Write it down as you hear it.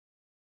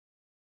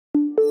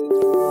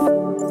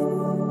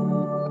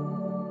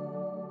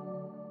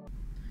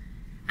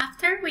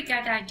After we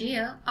get the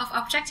idea of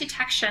object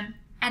detection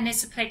and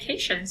its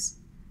applications,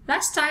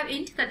 let's dive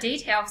into the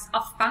details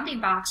of bounding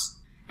box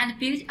and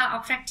build an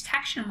object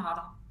detection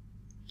model.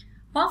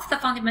 One of the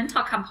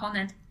fundamental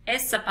components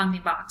is the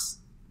bounding box.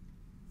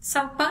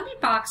 So bounding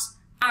box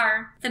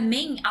are the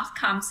main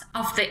outcomes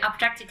of the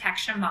object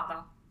detection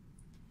model.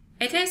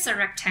 It is a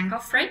rectangle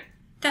frame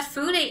that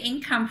fully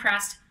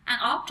encompresses an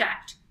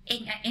object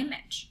in an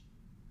image.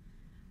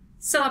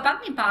 So a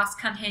bounding box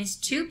contains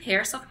two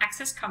pairs of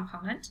axis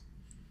components,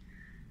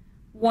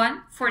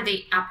 one for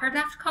the upper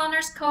left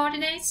corner's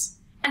coordinates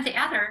and the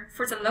other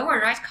for the lower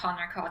right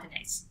corner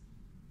coordinates.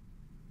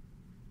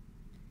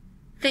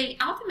 The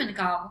ultimate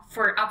goal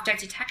for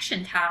object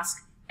detection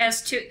task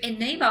is to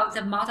enable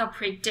the model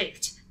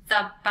predict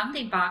the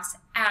bounding box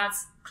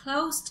as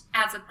close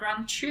as the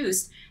ground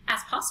truth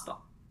as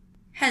possible.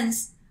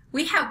 Hence,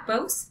 we have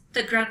both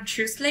the ground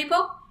truth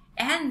label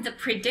and the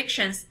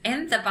predictions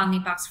in the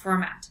bounding box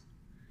format.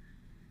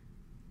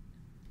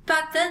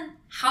 But then,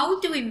 how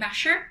do we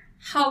measure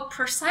how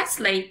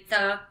precisely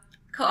the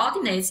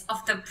coordinates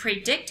of the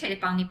predicted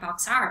bounding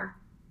box are?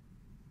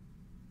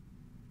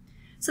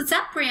 So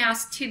that brings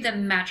us to the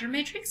measure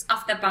matrix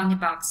of the bounding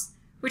box,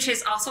 which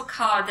is also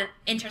called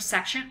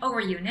intersection over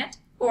unit,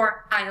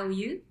 or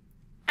IOU.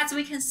 As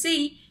we can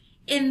see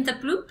in the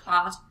blue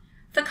plot,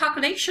 the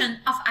calculation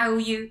of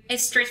IOU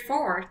is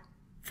straightforward.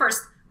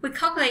 First, we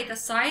calculate the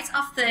size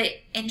of the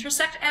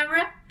intersect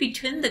area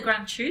between the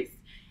ground truth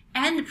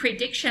and the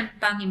prediction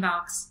bounding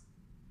box.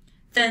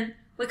 Then,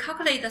 we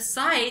calculate the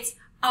size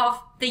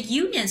of the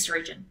union's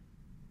region.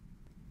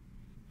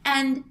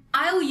 And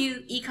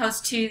IOU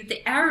equals to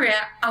the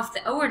area of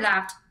the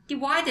overlap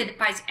divided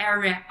by the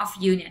area of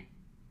union.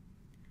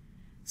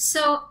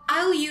 So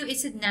IOU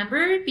is a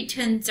number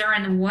between 0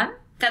 and 1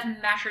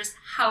 that measures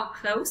how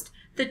close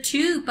the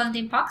two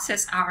bounding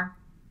boxes are.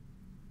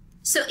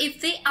 So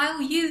if the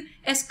IOU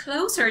is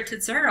closer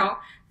to 0,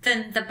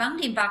 then the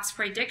bounding box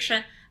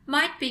prediction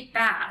might be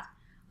bad.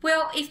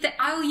 Well, if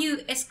the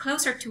IOU is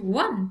closer to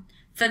 1,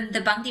 then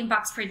the bounding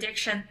box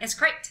prediction is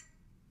great.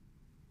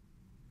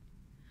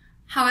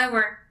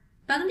 However,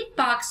 bounding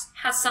box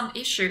has some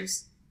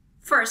issues.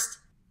 First,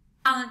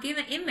 on a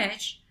given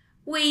image,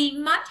 we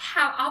might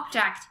have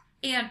objects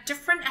in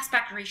different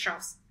aspect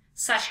ratios,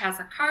 such as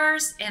the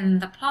cars in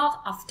the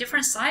plot of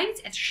different size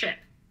and shape.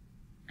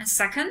 And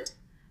second,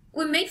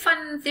 we may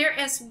find there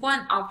is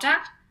one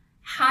object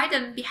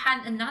hidden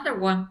behind another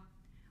one,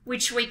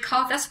 which we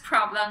call this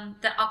problem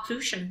the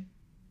occlusion.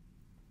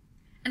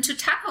 And to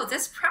tackle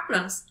these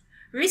problems,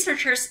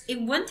 researchers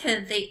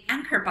invented the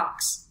anchor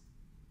box.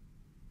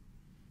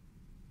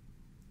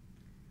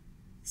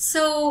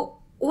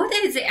 So, what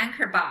is the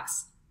anchor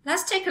box?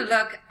 Let's take a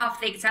look at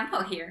the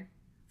example here.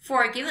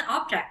 For a given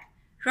object,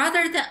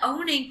 rather than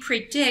only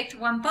predict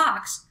one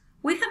box,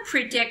 we can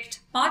predict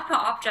multiple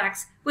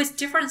objects with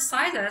different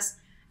sizes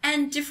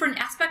and different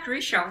aspect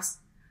ratios.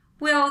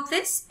 Well,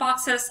 these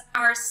boxes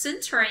are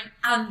centering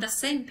on the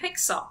same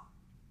pixel.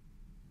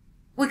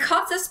 We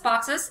call these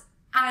boxes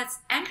as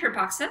anchor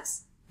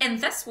boxes. In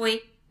this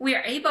way, we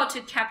are able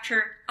to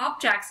capture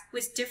objects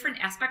with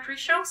different aspect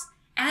ratios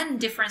and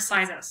different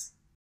sizes.